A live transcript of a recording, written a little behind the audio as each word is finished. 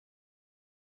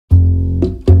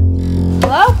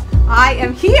I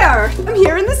am here. I'm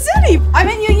here in the city. I'm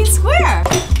in Union Square.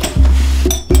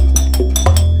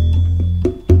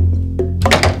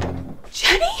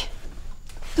 Jenny?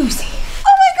 Lucy.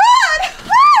 Oh my God!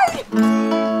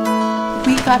 Hi!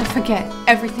 We gotta forget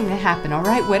everything that happened, all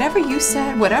right? Whatever you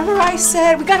said, whatever I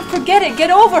said, we gotta forget it,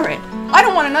 get over it. I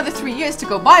don't want another 3 years to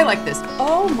go by like this.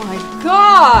 Oh my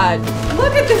God!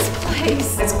 Look at this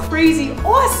place. It's crazy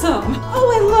awesome.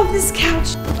 Oh, I love this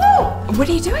couch. Oh! What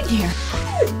are you doing here?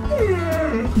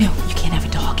 No, you can't have a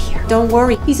dog here. Don't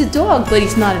worry. He's a dog, but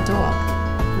he's not a dog.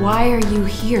 Why are you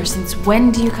here? Since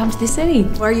when do you come to the city?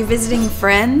 Are you visiting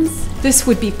friends? This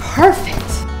would be perfect.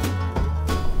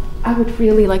 I would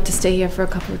really like to stay here for a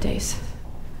couple of days.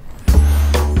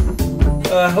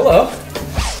 Hello.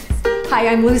 Hi,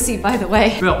 I'm Lucy, by the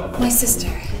way. Bill. My sister.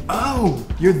 Oh,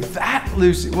 you're that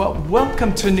Lucy. Well,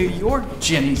 welcome to New York,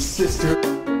 Jenny's sister.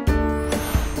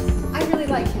 I really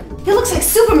like him. He looks like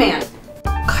Superman.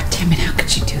 God damn it, how could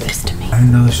she do this to me? I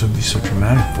didn't know this would be so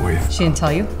dramatic for you. She didn't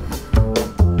tell you?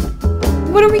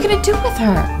 What are we gonna do with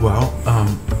her? Well,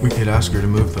 we could ask her to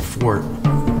move the fort.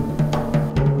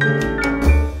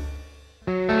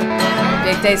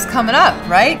 Big day's coming up,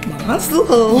 right?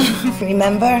 Possible.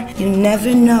 Remember, you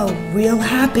never know real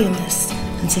happiness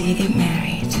until you get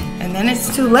married. And then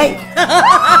it's too late.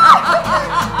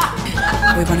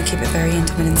 We want to keep it very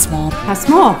intimate and small. How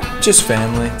small? Just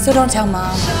family. So don't tell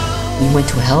Mom. You went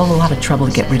to a hell of a lot of trouble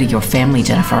to get rid of your family,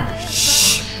 Jennifer.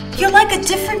 You're like a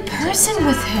different person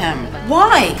with him.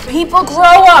 Why? People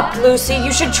grow up, Lucy.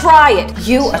 You should try it.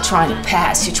 You are trying to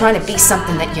pass. You're trying to be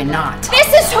something that you're not.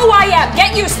 This is who I am.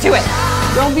 Get used to it.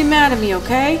 Don't be mad at me,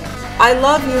 okay? I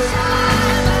love you.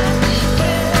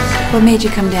 What made you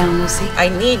come down, Lucy? I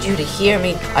need you to hear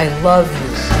me. I love you.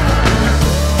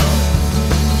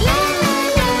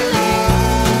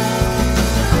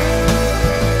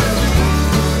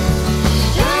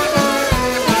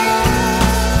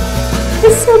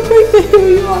 It's so great to hear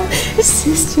you are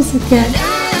sisters again.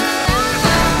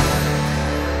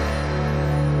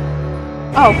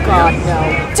 Oh God,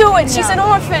 no. Do it, she's an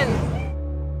orphan.